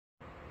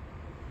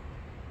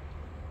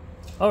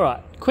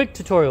Alright, quick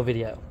tutorial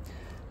video.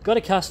 Got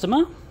a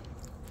customer,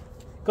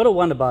 got a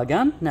WonderBar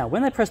gun. Now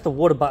when they press the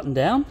water button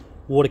down,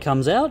 water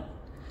comes out,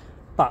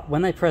 but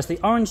when they press the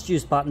orange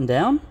juice button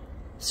down,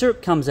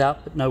 syrup comes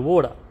out but no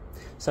water.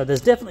 So there's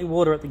definitely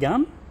water at the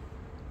gun,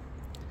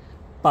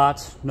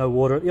 but no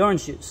water at the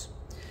orange juice.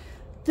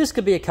 This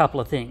could be a couple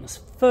of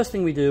things. First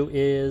thing we do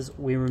is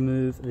we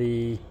remove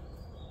the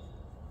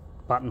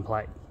button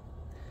plate.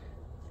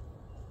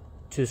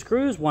 2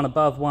 screws, one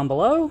above, one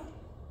below.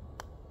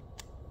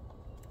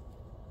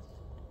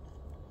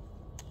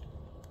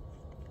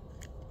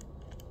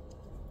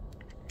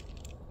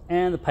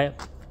 And the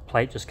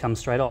plate just comes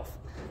straight off.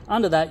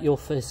 Under that you'll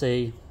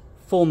see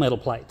 4 metal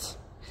plates.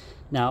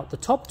 Now the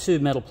top 2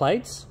 metal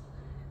plates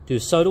do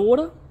soda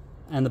water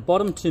and the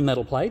bottom 2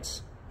 metal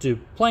plates do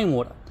plain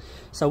water.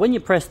 So when you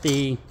press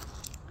the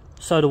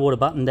soda water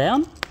button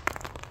down,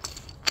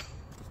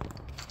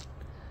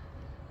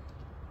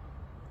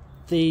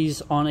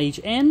 these on each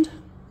end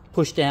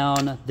push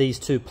down these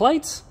 2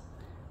 plates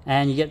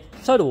and you get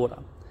soda water.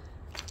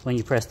 When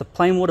you press the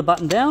plain water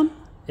button down,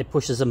 it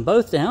pushes them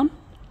both down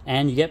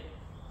and you get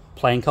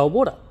plain cold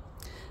water.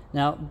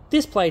 Now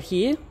this plate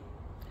here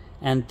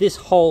and this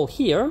hole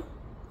here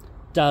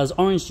does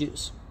orange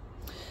juice.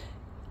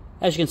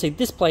 As you can see,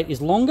 this plate is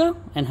longer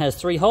and has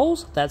 3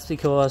 holes. That's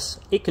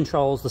because it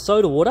controls the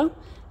soda water,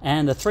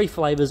 and the 3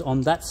 flavours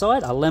on that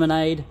side are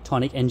lemonade,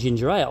 tonic and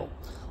ginger ale.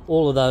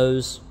 All of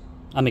those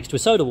are mixed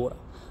with soda water.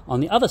 On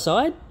the other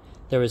side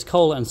there is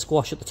cola and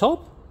squash at the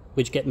top,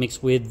 which get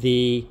mixed with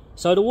the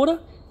soda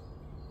water,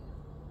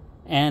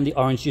 and the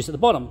orange juice at the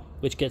bottom,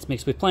 which gets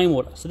mixed with plain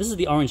water. So this is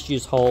the orange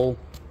juice hole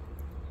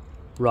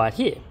right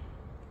here.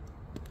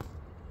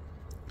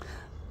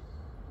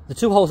 The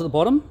 2 holes at the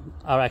bottom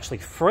are actually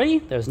free.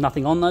 There's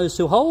nothing on those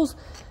 2 holes.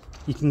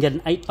 You can get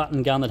an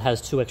 8-button gun that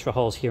has 2 extra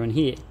holes here and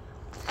here.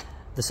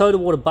 The soda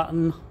water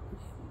button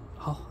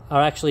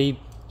are actually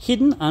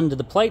hidden under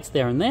the plates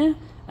there and there,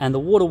 and the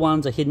water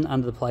ones are hidden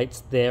under the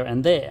plates there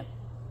and there.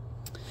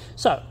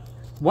 So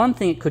one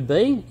thing it could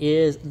be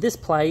is this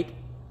plate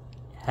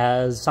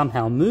has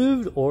somehow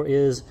moved or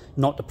is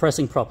not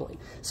depressing properly.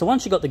 So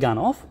once you've got the gun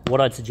off,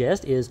 what I'd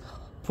suggest is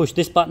push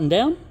this button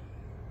down,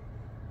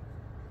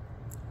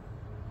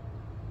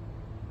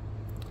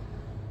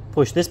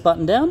 push this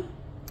button down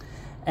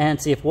and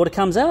see if water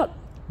comes out,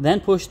 then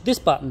push this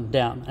button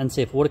down and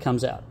see if water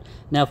comes out.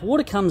 Now if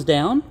water comes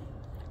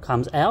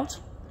out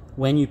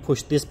when you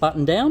push this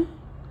button down,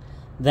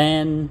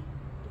 then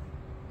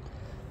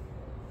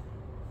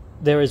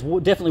there is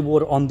definitely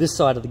water on this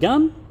side of the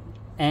gun,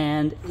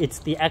 and it's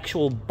the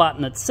actual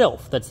button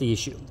itself that's the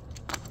issue.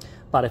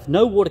 But if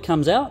no water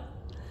comes out,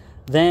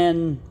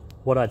 then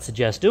what I'd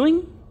suggest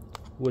doing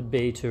would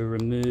be to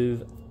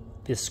remove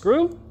this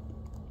screw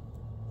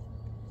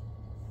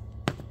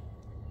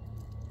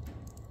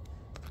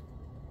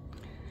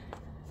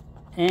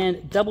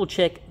and double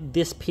check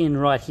this pin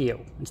right here.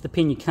 It's the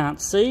pin you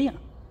can't see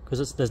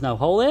because there's no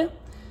hole there.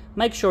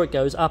 Make sure it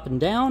goes up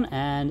and down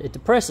and it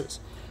depresses.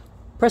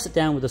 Press it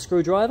down with a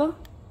screwdriver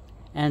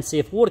and see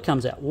if water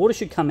comes out. Water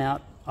should come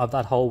out of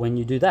that hole when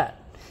you do that.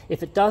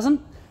 If it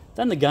doesn't,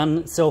 then the gun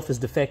itself is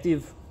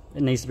defective.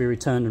 It needs to be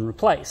returned and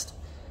replaced,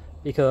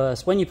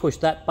 because when you push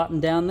that button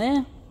down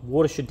there,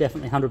 water should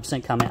definitely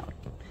 100% come out.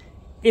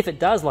 If it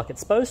does like it's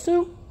supposed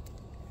to,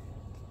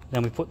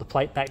 then we put the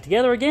plate back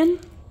together again.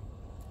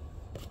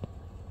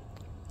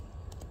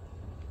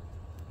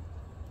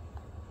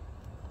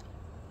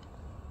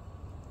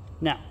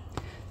 Now,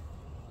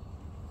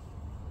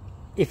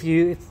 if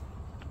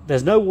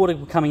there's no water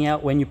coming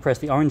out when you press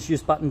the orange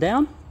juice button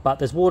down, but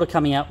there's water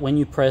coming out when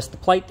you press the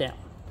plate down.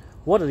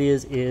 What it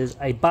is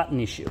a button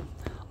issue.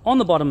 On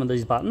the bottom of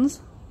these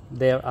buttons,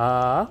 there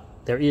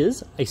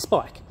is a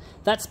spike.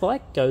 That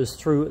spike goes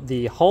through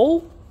the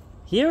hole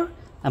here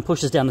and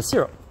pushes down the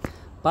syrup.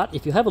 But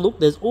if you have a look,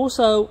 there's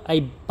also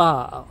a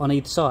bar on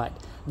each side.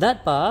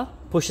 That bar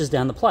pushes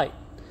down the plate.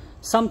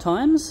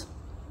 Sometimes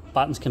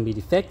buttons can be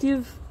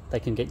defective, they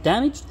can get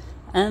damaged,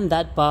 and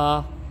that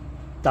bar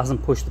doesn't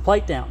push the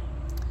plate down,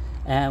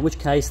 in which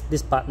case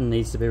this button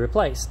needs to be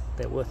replaced.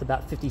 They're worth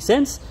about 50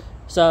 cents,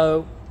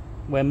 so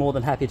we're more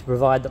than happy to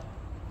provide them.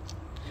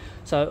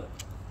 So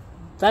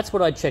that's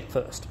what I'd check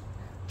first.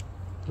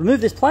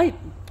 Remove this plate,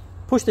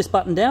 push this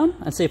button down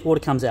and see if water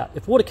comes out.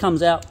 If water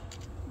comes out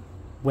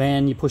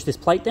when you push this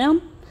plate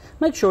down,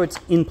 make sure it's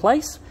in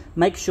place.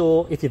 Make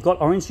sure if you've got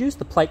orange juice,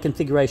 the plate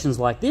configuration's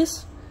like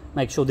this.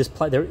 Make sure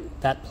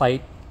that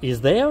plate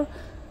is there,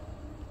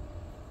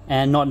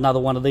 and not another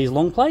one of these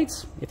long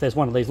plates. If there's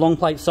one of these long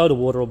plates, soda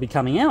water will be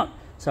coming out.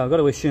 So I've got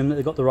to assume that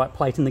they've got the right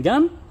plate in the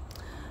gun.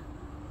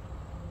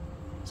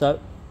 So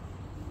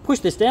push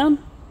this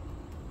down,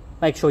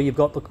 make sure you've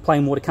got the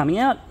plain water coming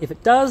out. If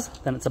it does,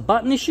 then it's a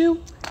button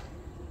issue.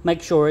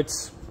 Make sure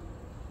it's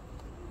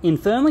in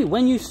firmly.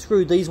 When you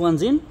screw these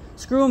ones in,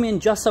 screw them in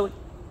just so it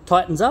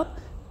tightens up.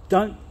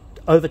 Don't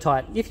over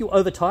tighten. If you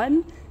over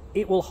tighten,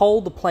 it will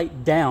hold the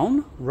plate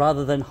down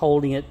rather than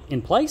holding it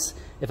in place.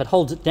 If it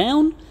holds it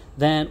down,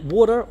 then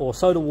water or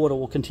soda water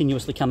will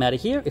continuously come out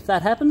of here. If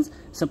that happens,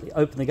 simply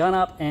open the gun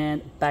up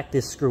and back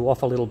this screw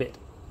off a little bit.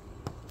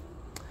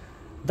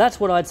 That's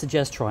what I'd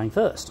suggest trying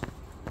first.